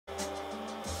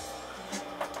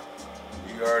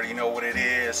You already know what it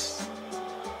is.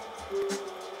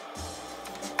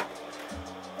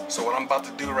 So what I'm about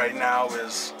to do right now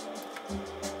is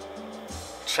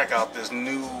check out this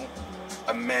new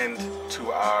amend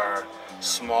to our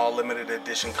small limited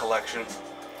edition collection.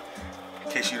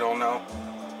 In case you don't know,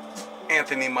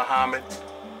 Anthony Muhammad,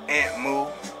 Aunt Moo, you know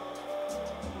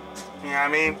what I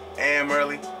mean? A.M.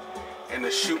 Early, and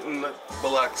the Shooting the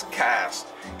Bullocks cast.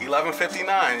 11:59,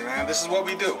 man. This is what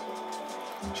we do.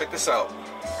 Check this out.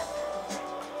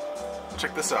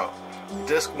 Check this out.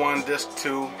 Disc 1, Disc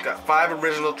 2. Got 5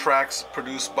 original tracks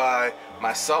produced by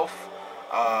myself.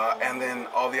 And then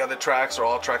all the other tracks are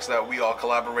all tracks that we all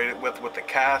collaborated with the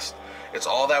cast. It's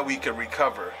all that we could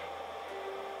recover.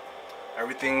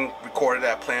 Everything recorded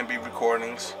at Plan B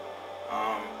Recordings.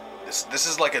 This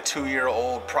is like a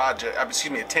 2-year-old project.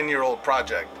 Excuse me, a 10-year-old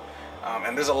project.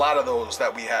 And there's a lot of those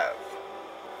that we have.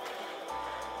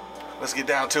 Let's get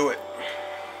down to it.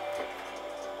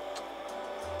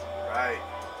 Right.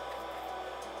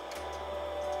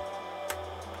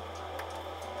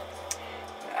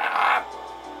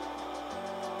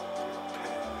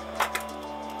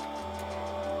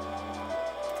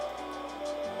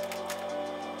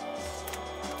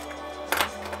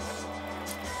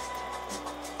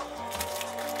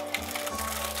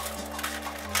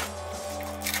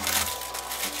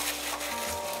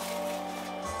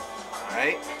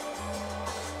 Alright.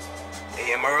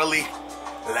 A.M. Early.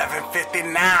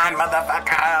 11:59,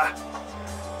 motherfucker.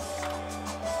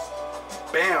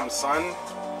 Bam, son.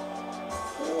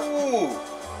 Ooh.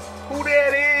 Who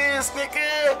that is,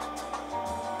 nigga?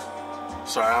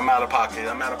 Sorry, I'm out of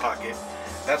pocket.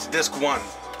 That's disc 1.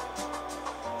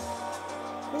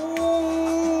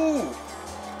 Ooh.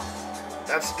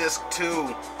 That's disc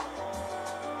 2.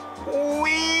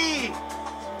 Wee.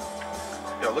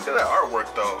 Yo, look at that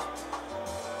artwork, though.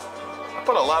 I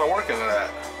put a lot of work into that.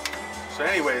 So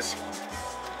anyways,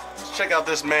 let's check out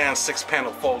this man's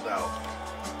 6-panel fold out.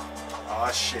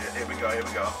 Oh shit, here we go.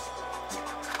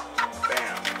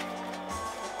 Bam.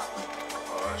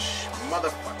 Oh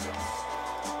motherfucker.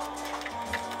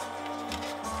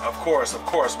 Of course,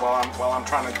 while I'm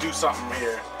trying to do something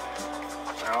here.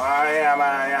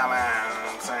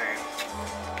 I'm saying.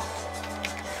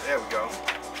 There we go.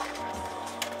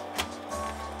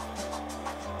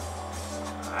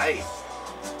 Alright.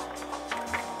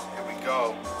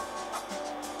 Go.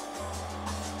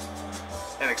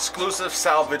 An exclusive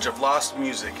salvage of lost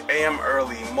music. A.M.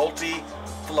 Early,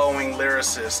 multi-flowing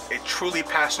lyricist, a truly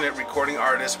passionate recording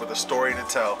artist with a story to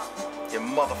tell. You're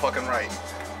motherfucking right.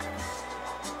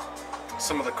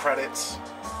 Some of the credits,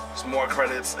 some more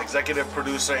credits. Executive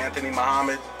producer Anthony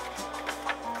Muhammad.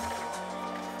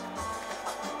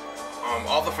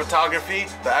 All the photography,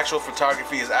 the actual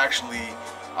photography is actually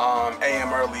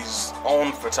A.M. Early's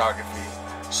own photography.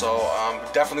 So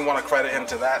definitely want to credit him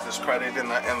to that. There's credit in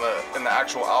the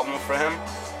actual album for him.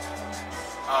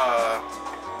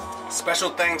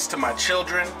 Special thanks to my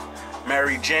children,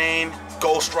 Mary Jane,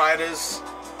 Ghost Riders,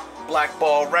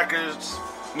 Blackball Records,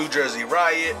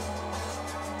 NuJerzRiot,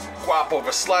 Guap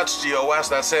Over Sluts, GOS,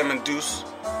 that's him and Deuce,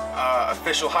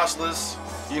 Official Hustlers,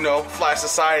 you know, Fly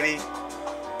Society,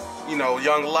 you know,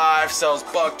 Young Live, Sells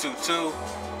Buck 22.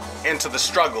 Into the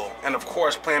Struggle, and of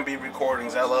course Plan B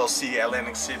Recordings LLC,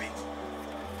 Atlantic City.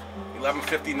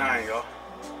 11:59, y'all.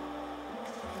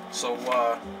 So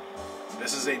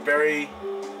this is a very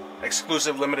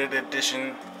exclusive limited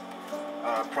edition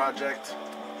project,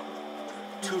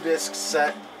 2-disc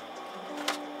set.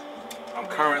 I'm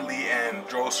currently in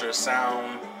Drocer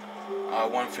Sound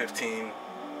 115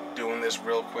 doing this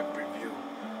real quick review.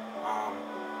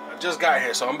 Just got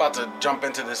here, so I'm about to jump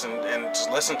into this and just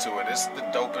listen to it. It's the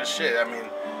dopest shit. I mean,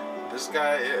 this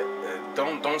guy,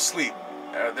 don't sleep.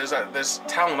 There's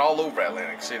talent all over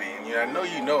Atlantic City, and I know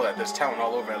you know that there's talent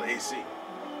all over A.C.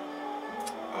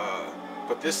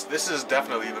 But this is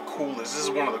definitely the coolest. This is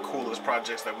one of the coolest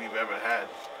projects that we've ever had.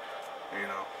 You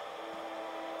know,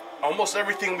 almost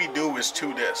everything we do is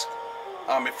 2-disc.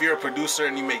 If you're a producer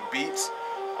and you make beats,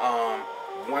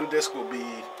 one disc will be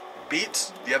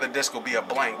beats, the other disc will be a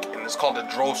blank, and it's called a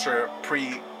Drocer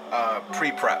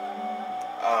pre-prep.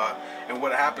 And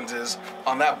what happens is,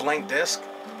 on that blank disc,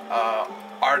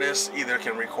 artists either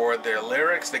can record their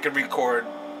lyrics, they can record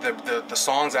the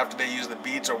songs after they use the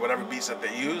beats or whatever beats that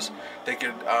they use. They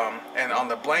could, and on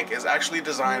the blank is actually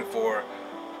designed for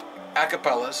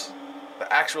acapellas, the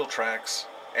actual tracks,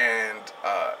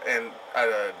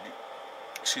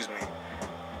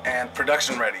 and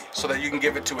production ready, so that you can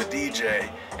give it to a DJ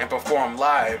and perform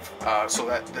live. So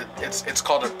that it's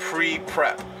called a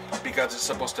pre-prep, because it's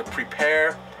supposed to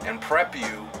prepare and prep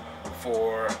you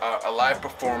for a live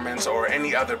performance or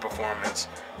any other performance.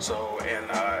 So, and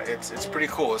it's pretty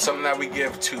cool. It's something that we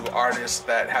give to artists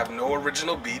that have no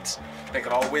original beats. They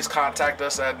can always contact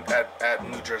us at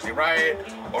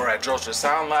NuJerzRiot or at Drocer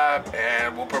Sound Lab,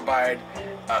 and we'll provide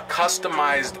a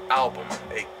customized album.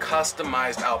 A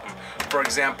customized album. For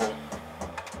example,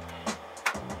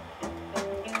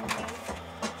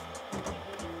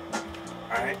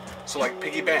 alright, so like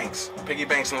Piggy Banks and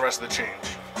the rest of the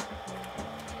change.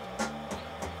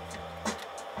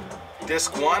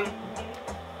 Disc 1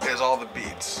 is all the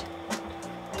beats.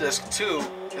 Disc 2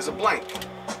 is a blank.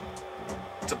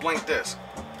 It's a blank disc.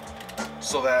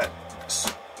 So that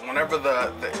whenever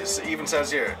it even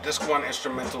says here, disc 1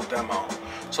 instrumental demo.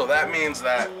 So that means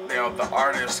that, you know, the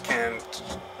artist can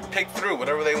pick through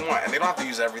whatever they want, and they don't have to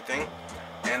use everything,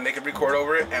 and they can record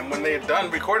over it. And when they're done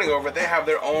recording over it, they have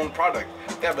their own product.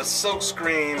 They have a silk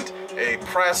screened, a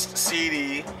pressed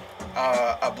CD,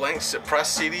 a blank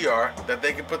pressed CDR that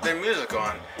they can put their music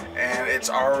on, and it's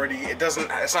already, it's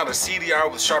not a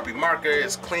CDR with Sharpie marker.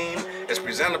 It's clean, it's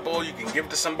presentable. You can give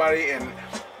it to somebody, and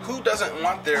who doesn't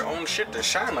want their own shit to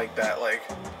shine like that? Like,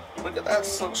 look at that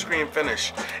silk screen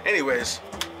finish. Anyways,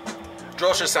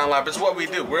 Drocer Sound Lab is what we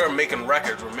do. We're making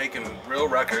records. We're making real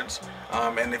records,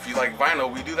 and if you like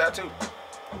vinyl, we do that too.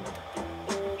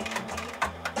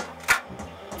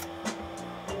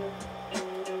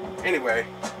 Anyway,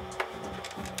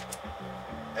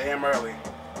 AM early.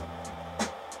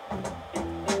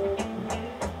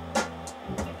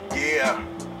 Yeah.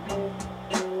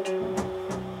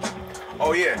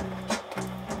 Oh yeah.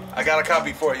 I got a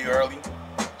copy for you early.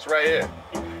 It's right here.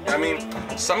 I mean,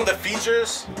 some of the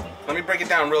features, let me break it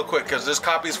down real quick, because there's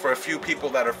copies for a few people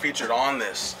that are featured on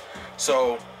this.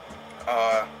 So,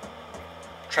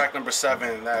 track number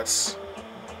 7, that's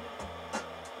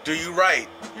Do You Right.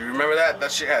 You remember that?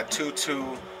 That shit had Tutu,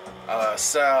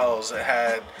 Cells, it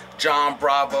had John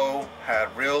Bravo,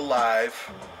 had Real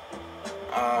Live,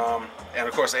 and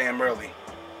of course AM Early.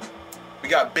 We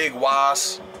got Big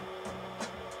Was.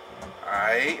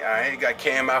 Alright, you got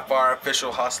KMFR,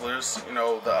 Official Hustlers, you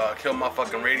know, the Kill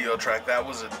Motherfucking Radio track. That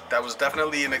was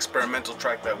definitely an experimental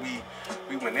track that we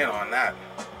went in on that.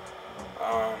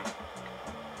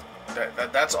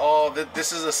 That's all.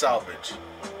 This is a salvage.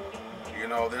 You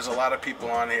know, there's a lot of people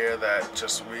on here that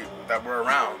that were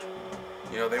around.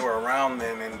 You know, they were around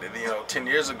then, and you know, 10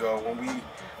 years ago when we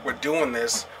were doing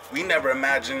this, we never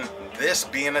imagined this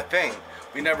being a thing.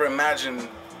 We never imagined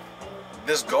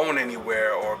this going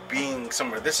anywhere or being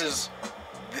somewhere. This is,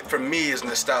 for me, is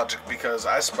nostalgic, because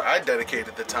I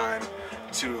dedicated the time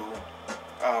to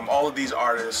all of these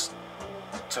artists,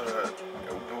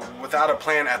 without a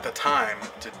plan at the time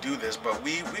to do this, but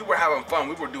we were having fun.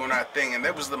 We were doing our thing, and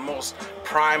that was the most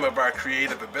prime of our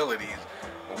creative abilities,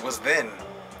 was then,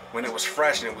 when it was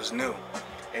fresh and it was new.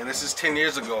 And this is 10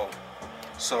 years ago,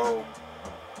 so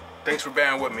thanks for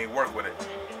bearing with me. Work with it.